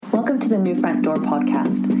Welcome to the New Front Door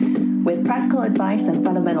podcast, with practical advice and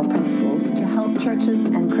fundamental principles to help churches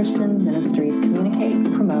and Christian ministries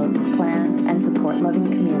communicate, promote, plan, and support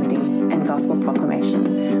loving community and gospel proclamation.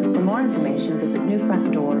 For more information, visit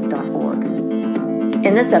newfrontdoor.org.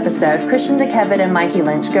 In this episode, Christian DeKevin and Mikey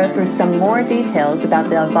Lynch go through some more details about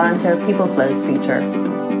the Alvanto People Flows feature.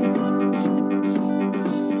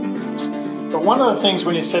 But one of the things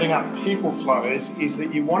when you're setting up people flows is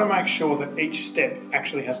that you want to make sure that each step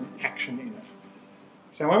actually has an action in it.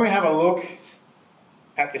 So when we have a look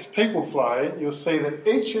at this people flow, you'll see that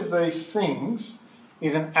each of these things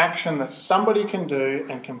is an action that somebody can do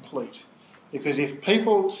and complete. Because if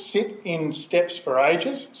people sit in steps for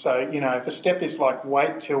ages, so, if a step is like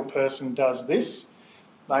wait till person does this,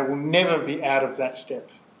 they will never be out of that step.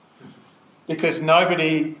 Because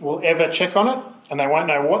nobody will ever check on it and they won't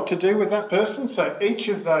know what to do with that person. So each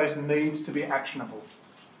of those needs to be actionable.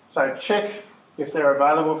 So check if they're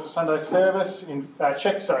available for Sunday service. That's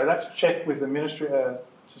check with the ministry to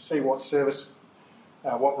see what service,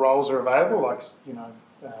 what roles are available, like,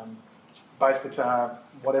 bass guitar,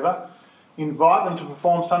 whatever. Invite them to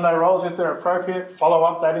perform Sunday roles if they're appropriate. Follow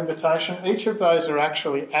up that invitation. Each of those are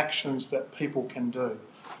actually actions that people can do.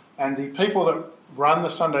 And the people that run the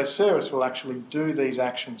Sunday service will actually do these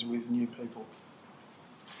actions with new people.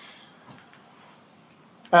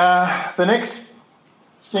 The next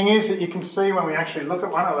thing is that you can see when we actually look at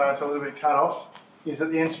one, although it's a little bit cut off, is that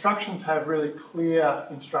the instructions have really clear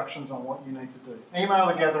instructions on what you need to do. Email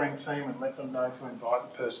the gathering team and let them know to invite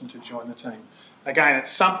the person to join the team. Again,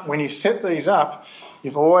 when you set these up,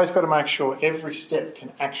 you've always got to make sure every step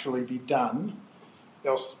can actually be done,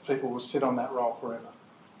 else people will sit on that role forever.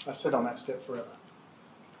 They sit on that step forever.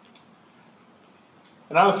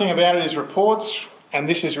 Another thing about it is reports, and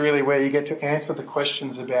this is really where you get to answer the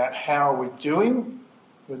questions about how are we doing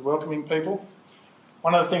with welcoming people.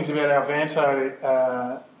 One of the things about our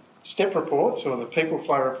Vanto step reports, or the people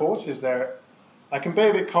flow reports, is they can be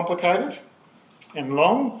a bit complicated and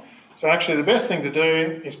long. So actually the best thing to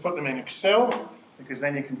do is put them in Excel, because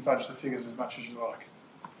then you can fudge the figures as much as you like.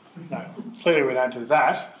 No, clearly we don't do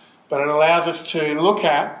that, but it allows us to look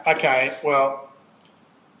at,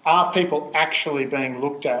 are people actually being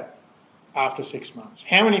looked at after 6 months?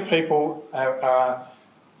 How many people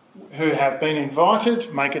who have been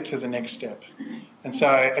invited make it to the next step? And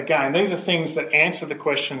so, again, these are things that answer the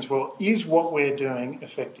questions, well, is what we're doing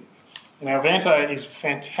effective? And our Vanto is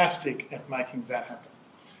fantastic at making that happen.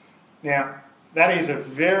 Now, that is a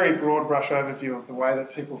very broad brush overview of the way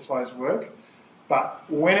that people flows work, but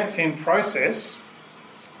when it's in process,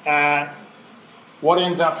 what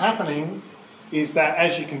ends up happening is that,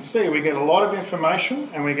 as you can see, we get a lot of information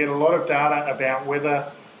and we get a lot of data about whether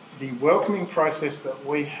the welcoming process that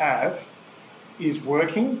we have is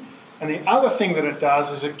working. And the other thing that it does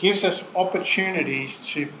is it gives us opportunities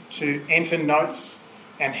to enter notes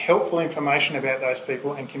and helpful information about those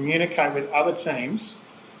people and communicate with other teams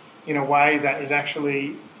in a way that is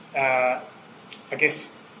actually,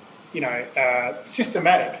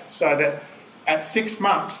 systematic, so that at 6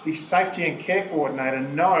 months, the safety and care coordinator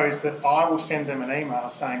knows that I will send them an email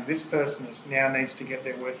saying this person now needs to get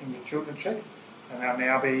their working with children check and they'll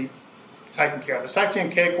now be taken care of. The safety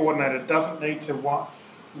and care coordinator doesn't need to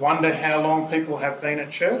wonder how long people have been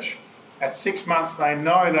at church. At 6 months, they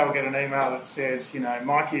know they'll get an email that says,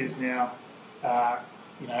 Mikey is now,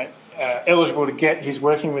 eligible to get his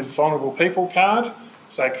Working with Vulnerable People card,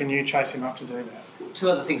 so can you chase him up to do that? Two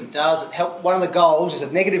other things it does. One of the goals is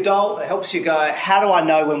a negative goal. It helps you go, how do I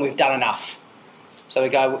know when we've done enough? So we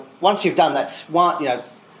go, once you've done that,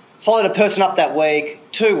 followed a person up that week,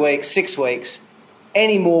 2 weeks, 6 weeks,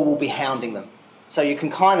 any more will be hounding them. So you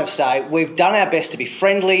can kind of say, we've done our best to be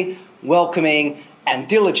friendly, welcoming and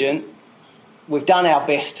diligent. We've done our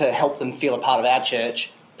best to help them feel a part of our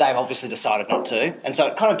church. They've obviously decided not to. And so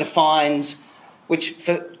it kind of defines, which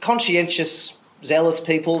for conscientious, zealous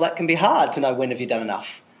people, that can be hard to know when have you done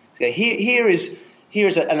enough. So here is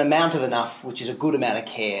an amount of enough, which is a good amount of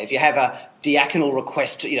care. If you have a diaconal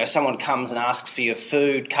request, someone comes and asks for your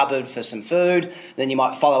food cupboard for some food, then you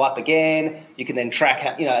might follow up again. You can then track,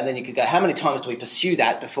 and then you could go, how many times do we pursue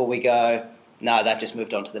that before we go, no, they've just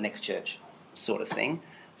moved on to the next church, sort of thing.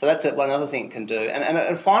 So that's one other thing it can do. And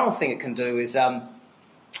a final thing it can do is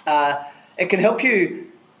it can help you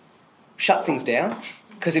shut things down.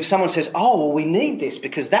 Because if someone says, we need this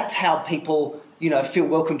because that's how people, feel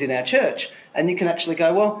welcomed in our church. And you can actually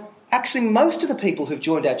go, actually most of the people who've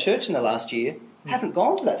joined our church in the last year haven't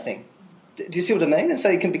gone to that thing. Do you see what I mean? And so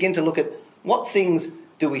you can begin to look at what things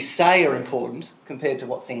do we say are important compared to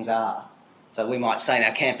what things are. So we might say in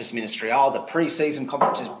our campus ministry, the pre-season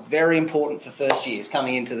conference is very important for first years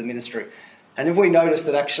coming into the ministry. And if we notice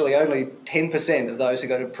that actually only 10% of those who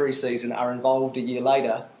go to pre-season are involved a year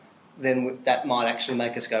later, then that might actually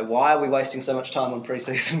make us go, why are we wasting so much time on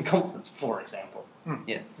pre-season conference, for example?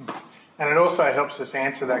 Yeah. And it also helps us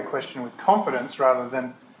answer that question with confidence rather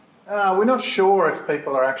than, we're not sure if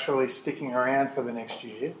people are actually sticking around for the next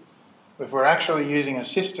year. If we're actually using a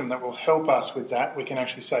system that will help us with that, we can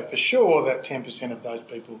actually say for sure that 10% of those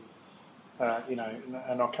people, are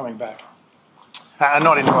not coming back, are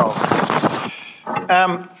not involved.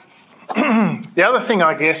 The other thing,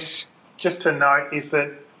 I guess, just to note is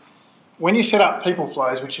that when you set up people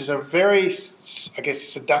flows, which is a very,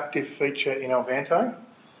 seductive feature in Elvanto,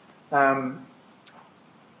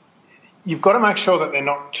 you've got to make sure that they're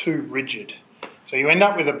not too rigid. So you end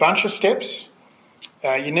up with a bunch of steps.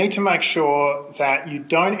 You need to make sure that you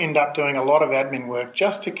don't end up doing a lot of admin work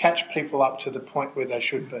just to catch people up to the point where they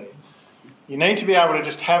should be. You need to be able to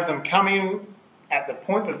just have them come in at the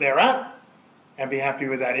point that they're at and be happy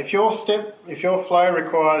with that. If your flow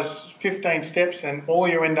requires 15 steps and all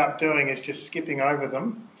you end up doing is just skipping over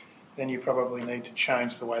them, then you probably need to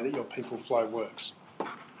change the way that your people flow works.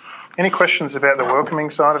 Any questions about the welcoming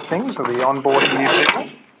side of things or the onboarding new people?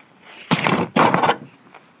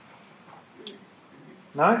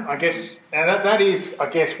 No, I guess that is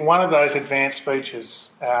one of those advanced features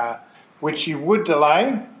which you would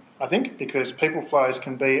delay, I think, because people flows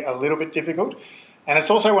can be a little bit difficult, and it's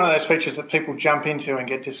also one of those features that people jump into and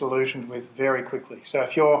get disillusioned with very quickly. So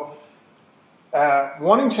if you're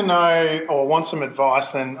wanting to know or want some advice,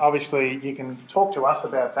 then obviously you can talk to us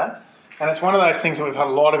about that. And it's one of those things that we've had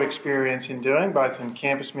a lot of experience in doing, both in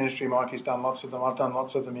campus ministry. Mikey's done lots of them. I've done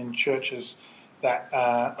lots of them in churches that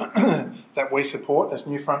that we support as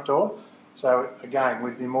New Front Door. So again,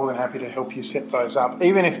 we'd be more than happy to help you set those up.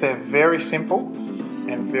 Even if they're very simple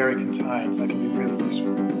and very contained, they can be really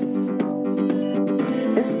useful.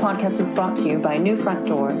 This podcast was brought to you by New Front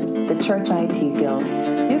Door, the Church IT Guild.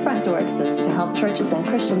 New Front Door exists to help churches and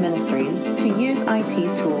Christian ministries to use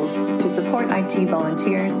IT tools to support IT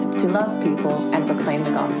volunteers, to love people, and proclaim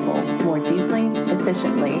the gospel more deeply,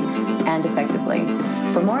 efficiently, and effectively.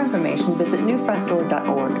 For more information, visit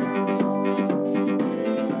newfrontdoor.org.